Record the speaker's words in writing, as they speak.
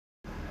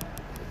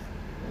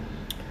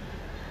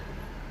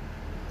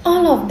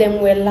All of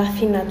them were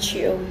laughing at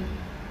you,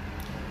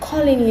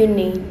 calling you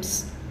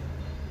names.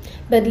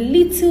 But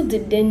little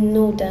did they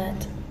know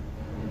that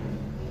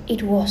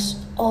it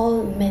was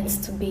all meant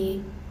to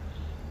be.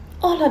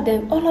 All of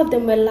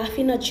them were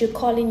laughing at you,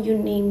 calling you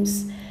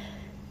names,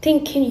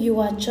 thinking you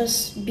are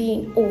just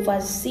being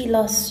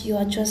overzealous, you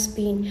are just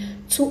being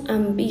too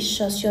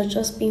ambitious, you're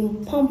just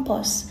being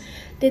pompous.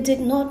 They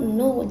did not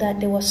know that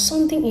there was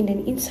something in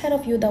the inside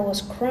of you that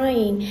was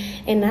crying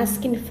and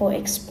asking for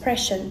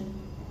expression.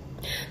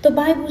 The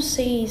Bible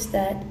says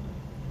that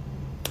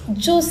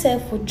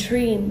Joseph would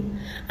dream,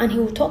 and he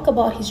would talk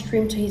about his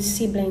dream to his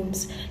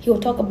siblings. He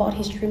would talk about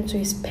his dream to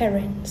his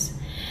parents.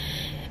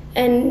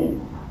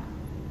 And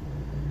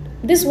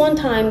this one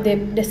time,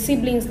 the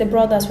siblings, the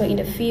brothers were in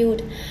the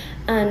field,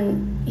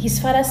 and his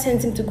father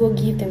sent him to go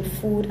give them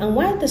food. And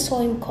while they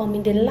saw him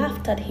coming, they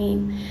laughed at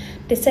him.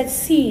 They said,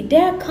 "See,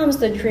 there comes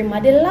the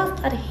dreamer." They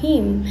laughed at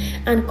him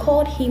and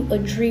called him a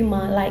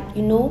dreamer, like,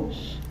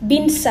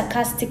 being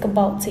sarcastic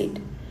about it.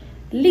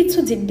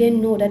 Little did they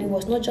know that it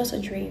was not just a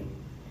dream.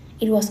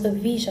 It was a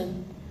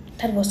vision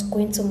that was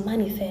going to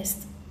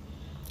manifest.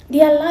 They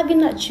are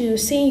laughing at you,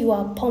 saying you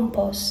are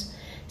pompous,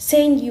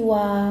 saying you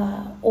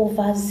are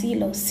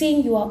overzealous,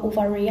 saying you are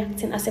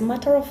overreacting. As a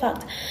matter of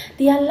fact,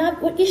 they are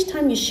laughing. Each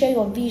time you share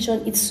your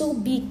vision, it's so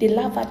big, they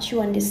laugh at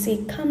you and they say,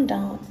 "Calm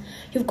down.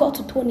 You've got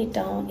to tone it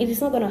down. It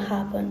is not going to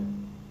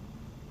happen."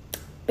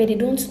 But they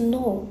don't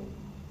know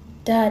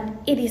that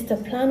it is the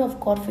plan of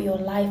God for your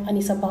life and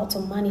it's about to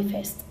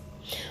manifest.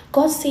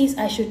 God says,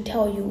 "I should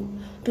tell you,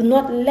 do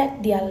not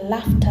let their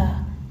laughter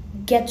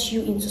get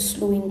you into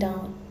slowing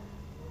down.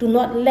 Do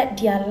not let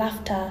their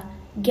laughter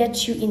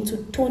get you into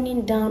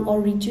toning down or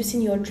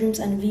reducing your dreams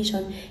and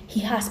vision." He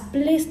has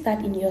placed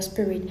that in your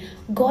spirit.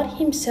 God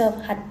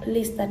himself had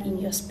placed that in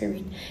your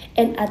spirit.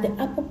 And at the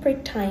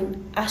appropriate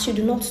time, as you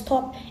do not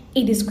stop,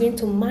 it is going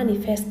to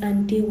manifest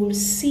and they will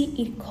see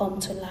it come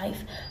to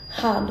life.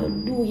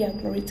 Hallelujah.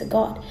 Glory to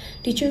God.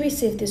 Did you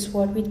receive this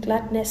word with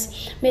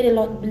gladness? May the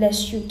Lord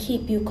bless you,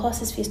 keep you, cause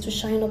his face to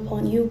shine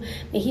upon you.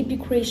 May he be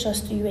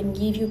gracious to you and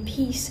give you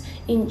peace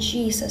in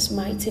Jesus'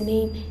 mighty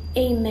name.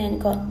 Amen.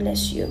 God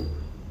bless you.